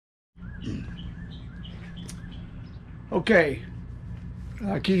Okay,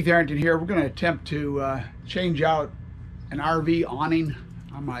 Keith Herrington here. We're going to attempt to change out an RV awning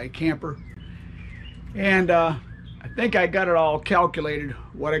on my camper. And I think I got it all calculated,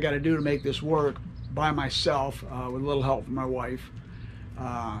 what I got to do to make this work by myself with a little help from my wife.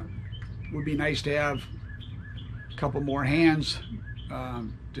 Would be nice to have a couple more hands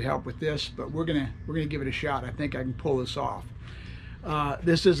to help with this, but we're gonna give it a shot. I think I can pull this off.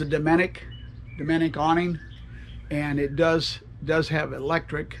 This is a Dominic awning, and it does have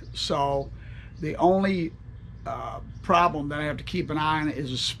electric. So the only problem that I have to keep an eye on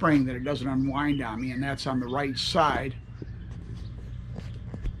is a spring, that it doesn't unwind on me, and that's on the right side.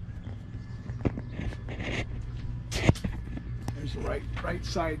 There's the right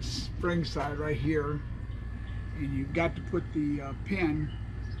side, spring side right here, and you've got to put the pin.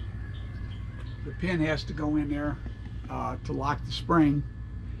 The pin has to go in there to lock the spring,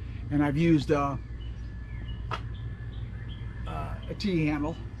 and I've used a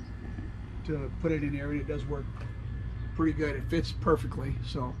T-handle to put it in there, and it does work pretty good. It fits perfectly,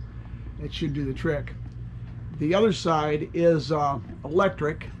 so that should do the trick. The other side is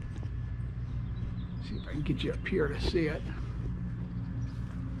electric. Let's see if I can get you up here to see it.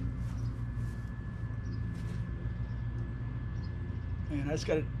 And I just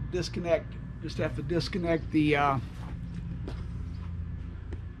got to disconnect. Just have to disconnect the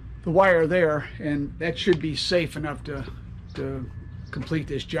wire there, and that should be safe enough to complete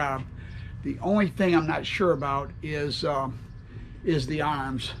this job. The only thing I'm not sure about is the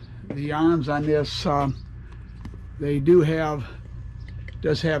arms. The arms on this, they does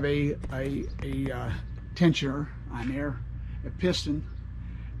have a tensioner on there, a piston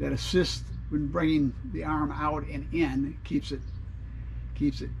that assists when bringing the arm out and in. It keeps it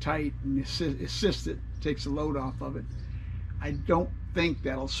tight and assists it, takes the load off of it. I don't think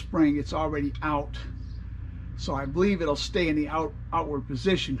that'll spring. It's already out, so I believe it'll stay in the outward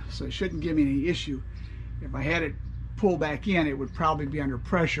position, so it shouldn't give me any issue. If I had it pull back in, it would probably be under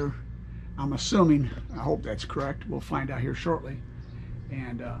pressure. I'm assuming. I hope that's correct. We'll find out here shortly,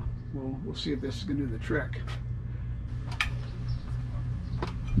 and we'll see if this is going to do the trick.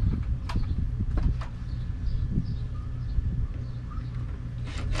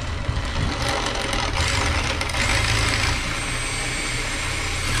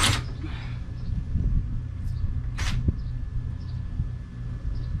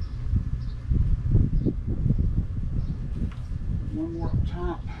 One more up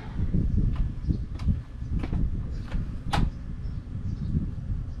top.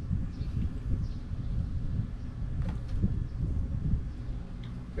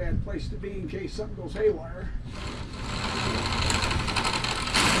 Bad place to be in case something goes haywire.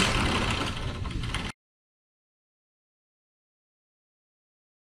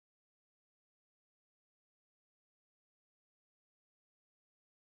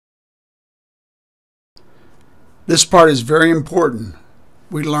 This part is very important.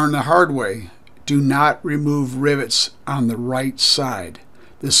 We learned the hard way. Do not remove rivets on the right side,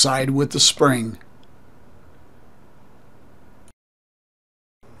 the side with the spring.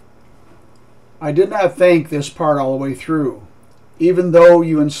 I did not think this part all the way through. Even though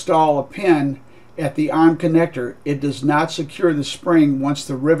you install a pin at the arm connector, it does not secure the spring once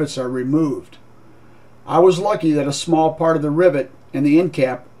the rivets are removed. I was lucky that a small part of the rivet and the end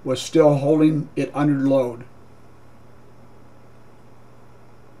cap was still holding it under load.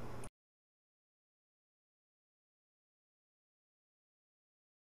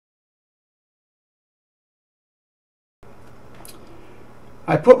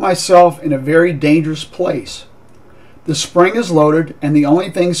 I put myself in a very dangerous place. The spring is loaded, and the only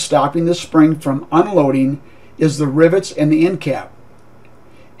thing stopping the spring from unloading is the rivets and the end cap.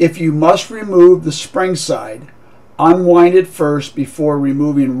 If you must remove the spring side, unwind it first before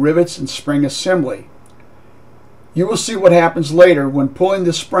removing rivets and spring assembly. You will see what happens later when pulling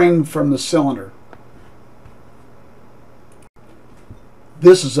the spring from the cylinder.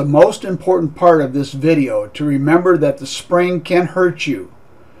 This is the most important part of this video, to remember that the spring can hurt you.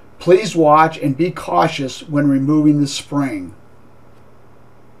 Please watch and be cautious when removing the spring.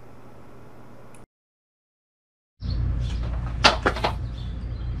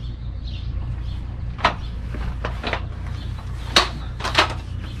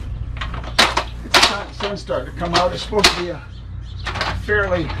 Sun's starting to come out. It's supposed to be a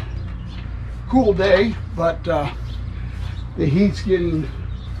fairly cool day, but the heat's getting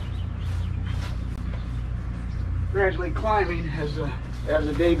gradually climbing as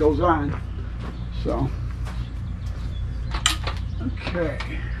the day goes on. So, okay.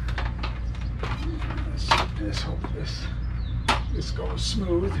 Let's hope this This goes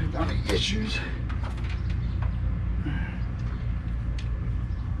smooth without any issues.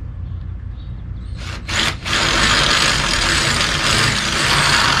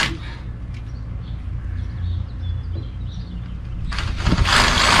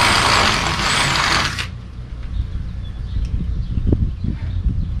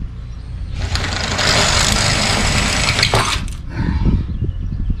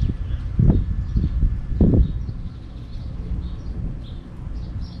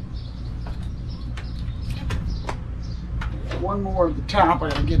 One more at the top I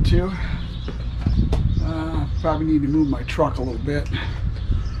gotta get to. Probably need to move my truck a little bit.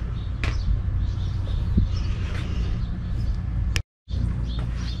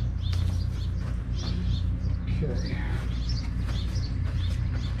 Okay.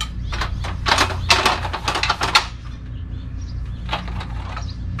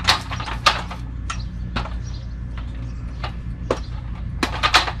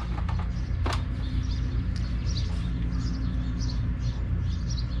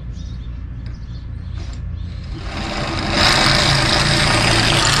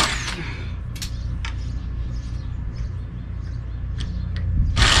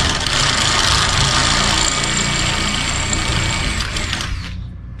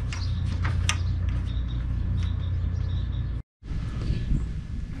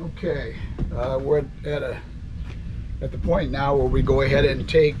 Okay, we're at the point now where we go ahead and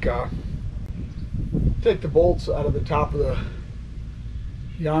take the bolts out of the top of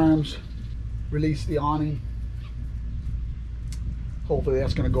the arms, release the awning. Hopefully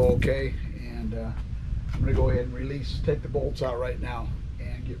that's going to go okay, and I'm going to go ahead and take the bolts out right now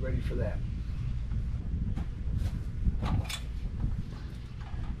and get ready for that.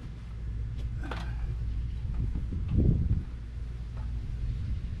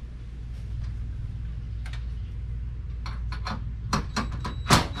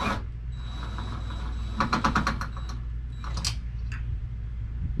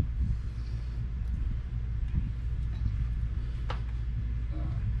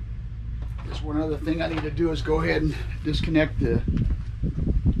 One other thing I need to do is go ahead and disconnect the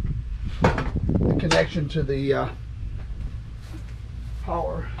connection to the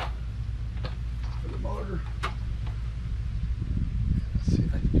power for the motor. Let's see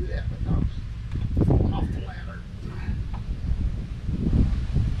if I can do that without falling off the ladder.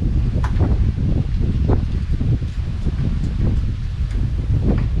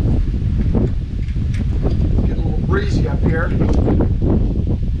 Get a little breezy up here.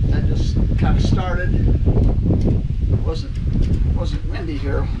 Kind of started. It wasn't windy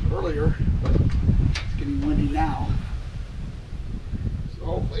here earlier, but it's getting windy now. So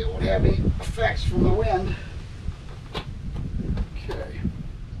hopefully it won't have any effects from the wind. Okay.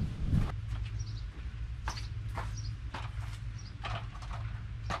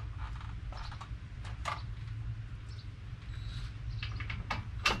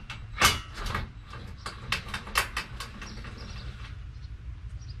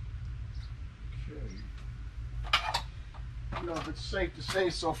 I don't know if it's safe to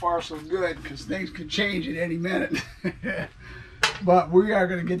say so far so good, because things could change at any minute. But we are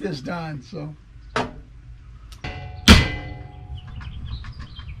going to get this done. So why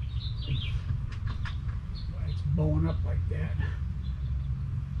it's blowing up like that.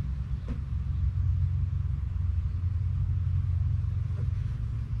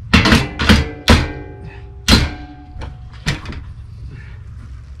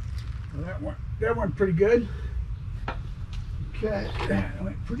 Well, that went pretty good. Okay, that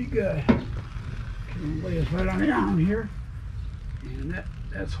went pretty good. Okay, we'll lay this right on the arm here. And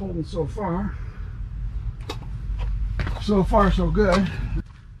that's holding so far. So far, so good.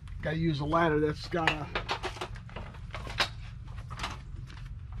 Got to use a ladder that's got a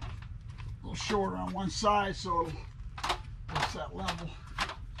little shorter on one side, so it's that level.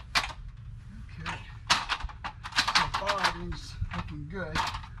 Okay. So far, everything's looking good.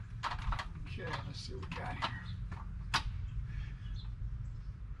 Okay, let's see what we got here.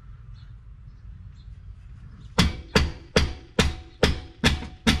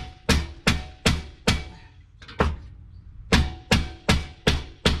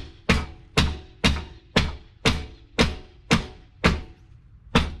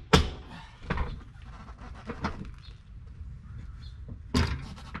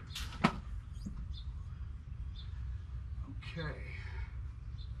 Okay.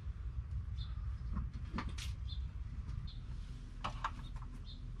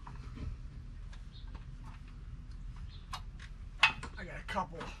 I got a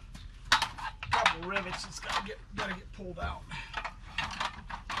couple rivets that's gotta get pulled out.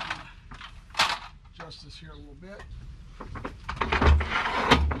 Adjust this here a little bit.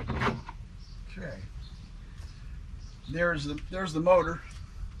 there's the motor.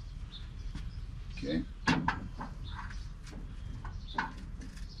 Okay.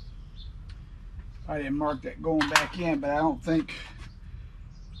 I didn't mark that going back in, but I don't think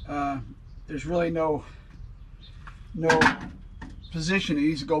there's really no position it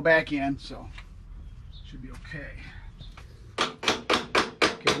needs to go back in, so should be okay.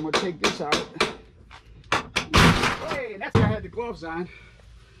 Okay, I'm gonna take this out. Hey, that's why I had the gloves on.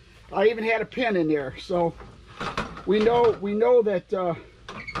 I even had a pin in there, so we know that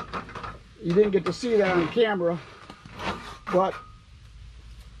you didn't get to see that on camera, but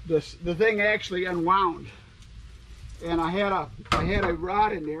the thing actually unwound, and I had a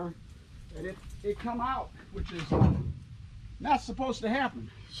rod in there, and it come out, which is not supposed to happen.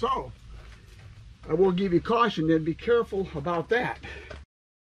 So I will give you caution, then be careful about that.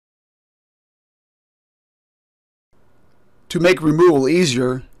 To make removal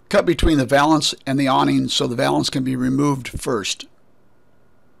easier, cut between the valance and the awning so the valance can be removed first.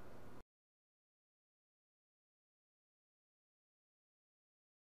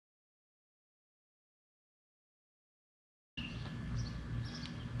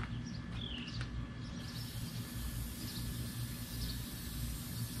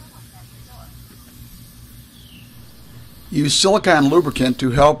 Use silicone lubricant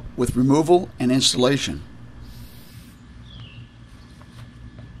to help with removal and installation.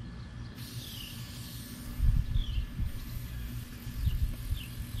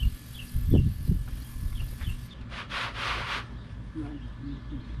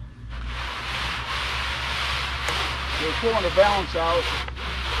 We're pulling the valance out.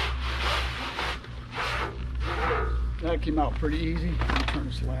 That came out pretty easy. Let me turn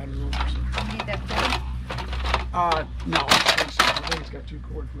this ladder over. So. You need that cord? No. I think it's got 2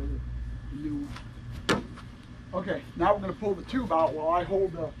 cords with it. The new one. Okay, now we're going to pull the tube out while I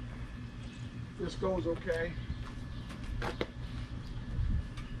hold this goes okay.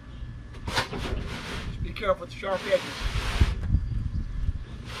 Just be careful with the sharp edges.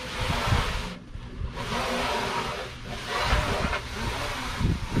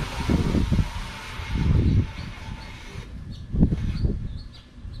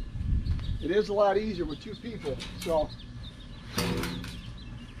 It is a lot easier with 2 people, so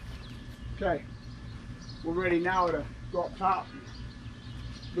okay, we're ready now to go up top,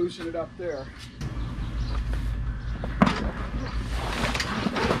 loosen it up there.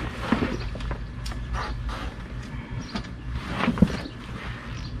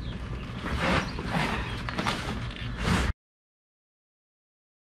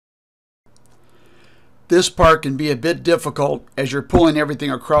 This part can be a bit difficult as you're pulling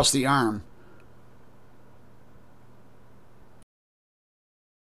everything across the arm.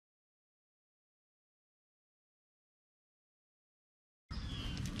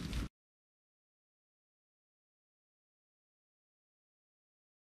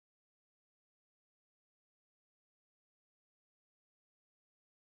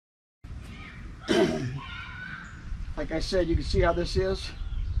 Like I said, you can see how this is.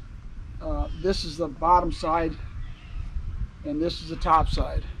 This is the bottom side, and this is the top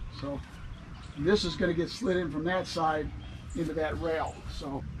side. So this is going to get slid in from that side into that rail.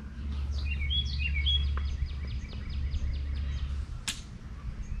 So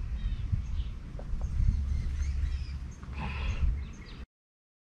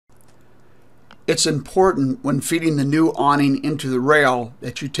it's important when feeding the new awning into the rail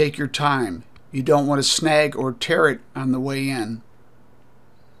that you take your time. You don't want to snag or tear it on the way in.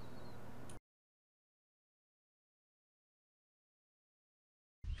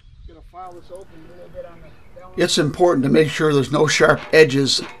 It's important to make sure there's no sharp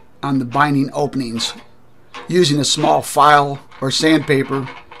edges on the binding openings. Using a small file or sandpaper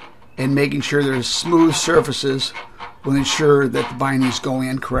and making sure there's smooth surfaces will ensure that the bindings go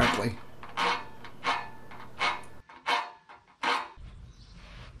in correctly.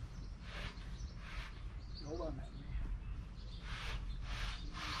 Hold on.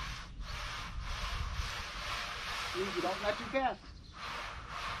 Easy, don't let too fast.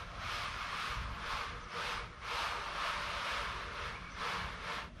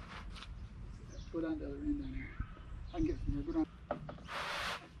 Go down to the other end down here. I can get from here. Go down.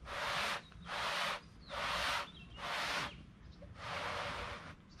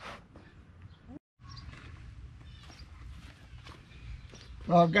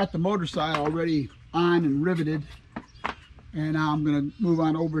 Well, I've got the motor side already on and riveted, and now I'm going to move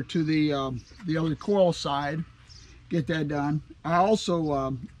on over to the other coil side, get that done. I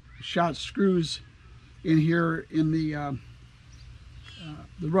also shot screws in here in the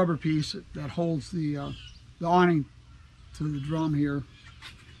rubber piece that holds the awning to the drum here,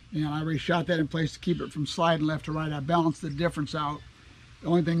 And I already shot that in place to keep it from sliding left to right. I balanced the difference out. The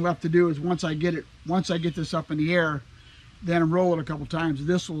only thing left to do is once I get this up in the air, then roll it a couple times.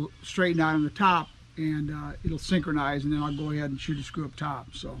 This will straighten out on the top, and it'll synchronize, and then I'll go ahead and shoot a screw up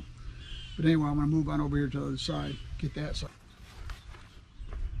top. So, but anyway, I'm going to move on over here to the other side, get that side.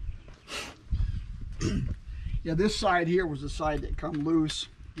 Yeah, this side here was the side that come loose,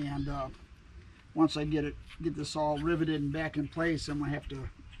 and once I get this all riveted and back in place, I'm going to have to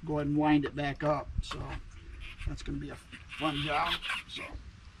go ahead and wind it back up. So that's going to be a fun job. So.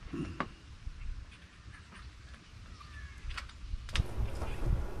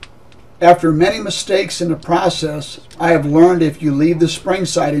 After many mistakes in the process, I have learned if you leave the spring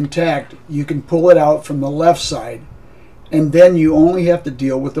side intact, you can pull it out from the left side, and then you only have to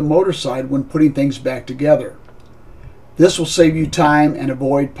deal with the motor side when putting things back together. This will save you time and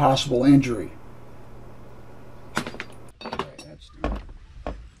avoid possible injury. Okay, that's done.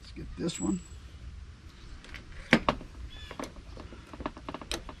 Let's get this one.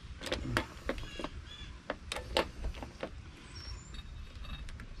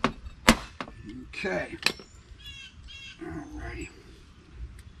 Okay, alrighty,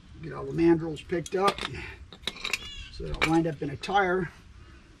 get all the mandrels picked up so they'll wind up in a tire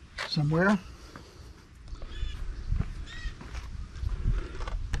somewhere.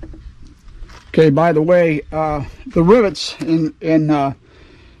 Okay, by the way, the rivets in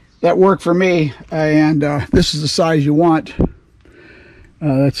that work for me, and this is the size you want.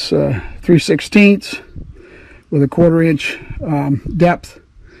 That's 3/16 with a 1/4 inch depth.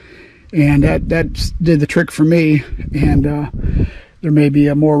 And that did the trick for me, and there may be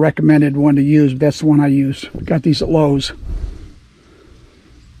a more recommended one to use, but that's the one I use. Got these at Lowe's.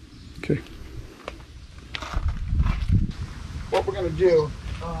 Okay. What we're going to do,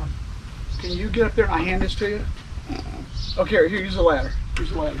 can you get up there and I hand this to you? Okay, here, use the ladder. Use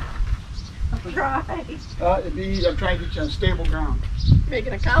the ladder. I'll try. I'm trying to get you on stable ground.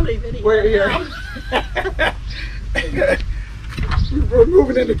 Making a comedy video. Wait here. We're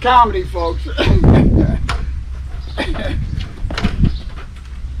moving into comedy, folks.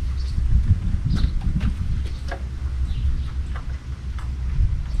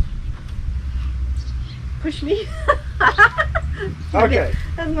 Push me. Okay.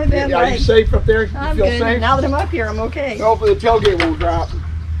 That's my bad leg. Are you safe up there? You I'm feel good. safe? Now that I'm up here, I'm okay. Hopefully the tailgate won't drop.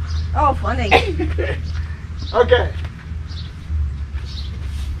 Oh, funny. Okay.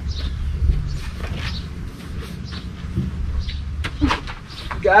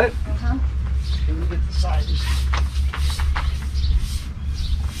 Got it? Uh-huh. Can we get the sides?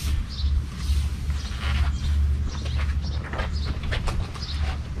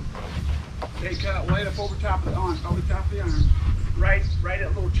 Take light up over top of the arm, right at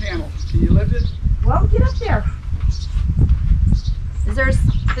that little channel. Can you lift it? Well, get up there. Is there a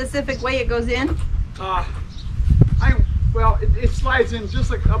specific way it goes in? Well, it slides in just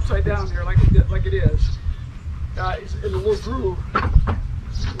like upside down there, like it is. It's in a little groove.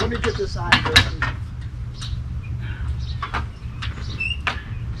 Let me get this on first.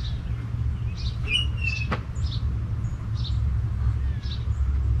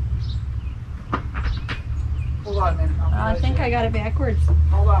 Hold on a minute. I think I got it backwards.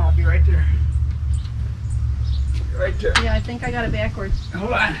 Hold on, I'll be right there. Right there. Yeah, I think I got it backwards.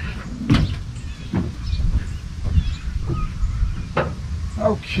 Hold on.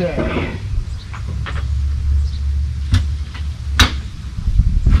 Okay.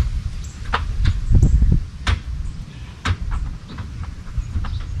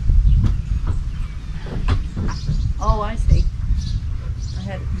 Oh, I see. I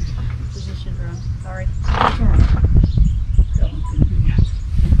had it positioned wrong. Sorry.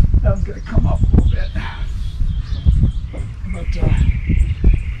 That one's going to come up a little bit. But,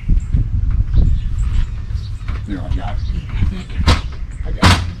 there, I got it. I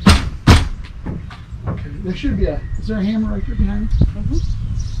got it. Okay, there should be is there a hammer right there behind me?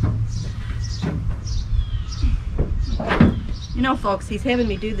 Mm-hmm. You know, folks, he's having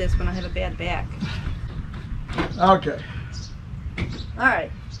me do this when I have a bad back. Okay. All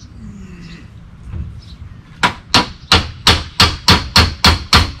right.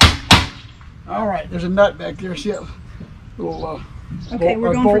 All right, there's a nut back there. See a little, okay,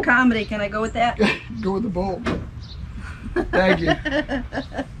 we're going for comedy. Can I go with that? Go with the bolt. Thank you.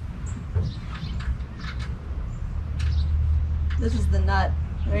 This is the nut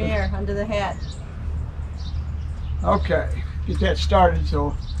right here under the hat. Okay, get that started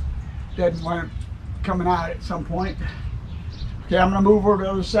so it doesn't want it coming out at some point. Okay, I'm going to move over to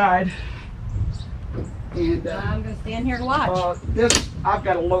the other side. And I'm going to stand here to watch. This I've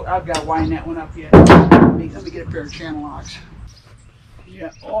got to wind that one up yet. Let me get a pair of channel locks. Yeah.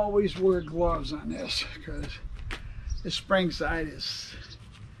 Yeah, always wear gloves on this because this spring side is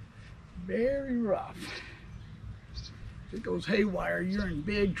very rough. If it goes haywire, you're in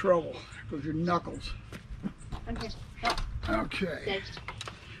big trouble because your knuckles. Okay. Okay.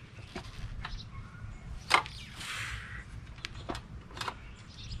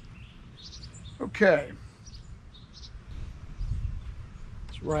 Okay.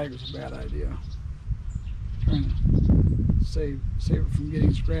 This rag was a bad idea. Trying to save it from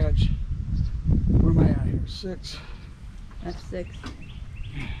getting scratched. Where am I at here? 6. That's 6.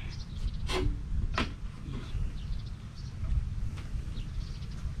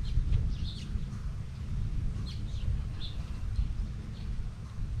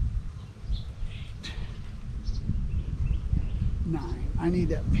 I need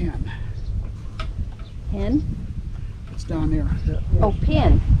that pin. Pin? It's down there. Oh,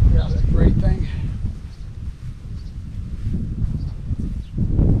 pin. Yeah, that great thing.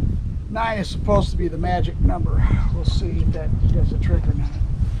 9 is supposed to be the magic number. We'll see if that does a trick or not.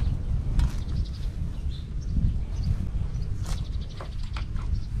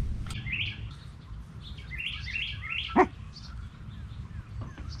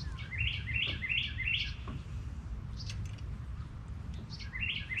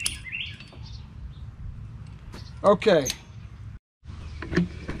 Okay.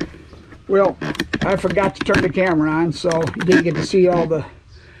 Well, I forgot to turn the camera on, so you didn't get to see all the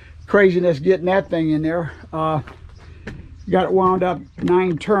craziness getting that thing in there. Got it wound up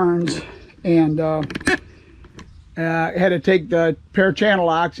 9 turns, and had to take the pair of channel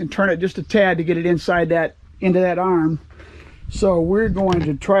locks and turn it just a tad to get it inside that into that arm. So we're going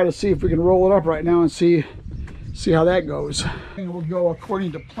to try to see if we can roll it up right now and see how that goes. It will go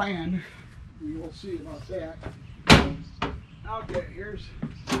according to plan. We will see about that. Okay, here's,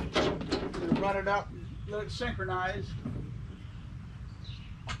 gonna run it up and let it synchronize.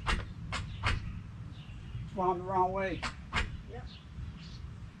 It's wound the wrong way. Yep.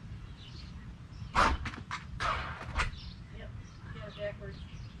 Yep. Got it backwards.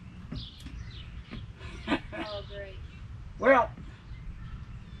 Oh, great.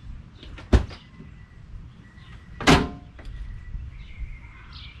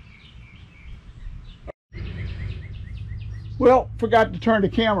 Well, forgot to turn the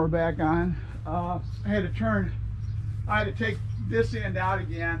camera back on. I had to take this end out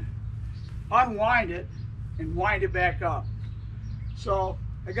again, unwind it, and wind it back up. So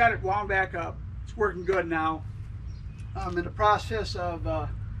I got it wound back up. It's working good now. I'm in the process of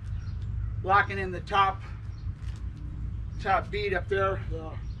locking in the top bead up there,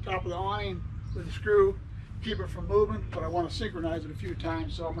 the top of the awning with a screw, keep it from moving, but I want to synchronize it a few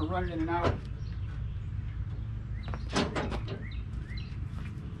times, so I'm going to run it in and out.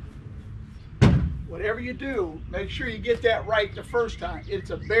 Whatever you do, make sure you get that right the first time. It's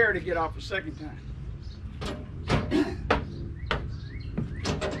a bear to get off the second time.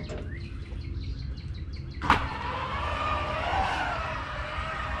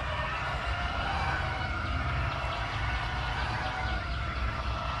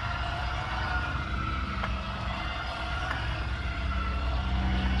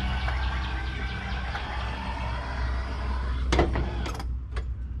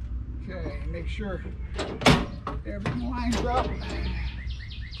 Make sure everything lines up. I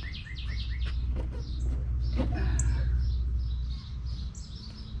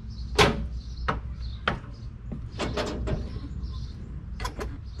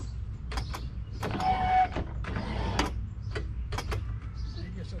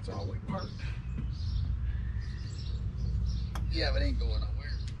guess that's all we parked. Yeah, but it ain't going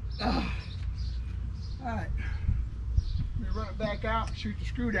nowhere. All right. We run it back out and shoot the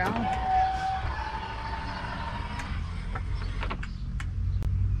screw down.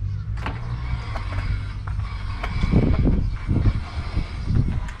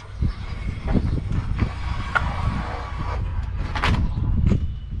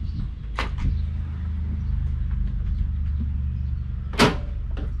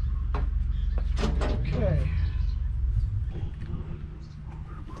 Okay.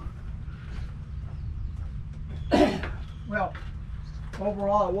 Well,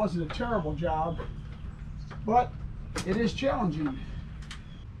 overall it wasn't a terrible job, but it is challenging.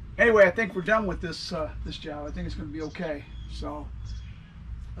 Anyway, I think we're done with this this job. I think it's going to be okay. So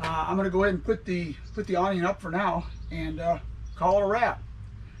I'm going to go ahead and put the awning up for now and call it a wrap.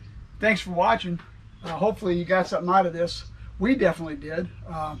 Thanks for watching. Hopefully you got something out of this. We definitely did.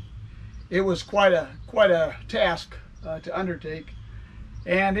 It was quite a task to undertake,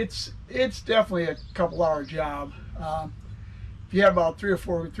 and it's definitely a couple-hour job. If you have about three or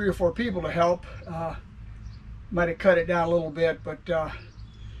four people to help, might have cut it down a little bit, but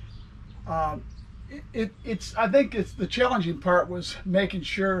It's I think it's the challenging part was making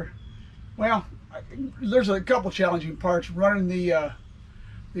sure. Well, there's a couple challenging parts. Running the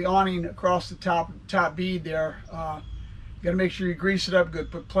awning across the top bead there. You got to make sure you grease it up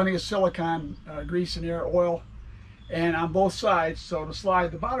good. Put plenty of silicone grease in there, oil, and on both sides. So to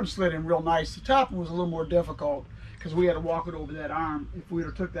slide the bottom slid in real nice. The top was a little more difficult because we had to walk it over that arm. If we would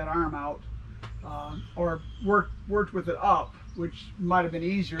have took that arm out or worked with it up, which might have been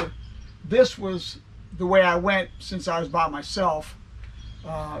easier. This was the way I went since I was by myself.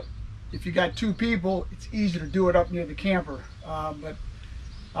 If you got two people, it's easier to do it up near the camper, but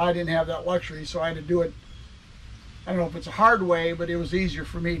I didn't have that luxury, so I had to do it. I don't know if it's a hard way, but it was easier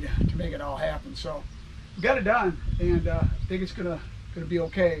for me to make it all happen. So we got it done, and I think it's gonna be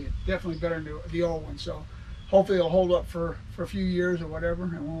okay. It's definitely better than the old one. So hopefully it'll hold up for a few years or whatever,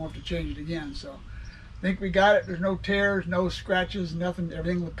 and we won't have to change it again. So I think we got it. There's no tears, no scratches, nothing.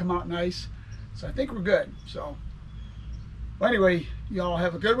 Everything will come out nice. So I think we're good. So well, anyway, y'all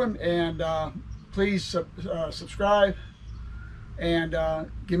have a good one, and please subscribe and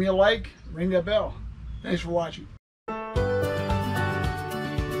give me a like, ring that bell. Thanks for watching.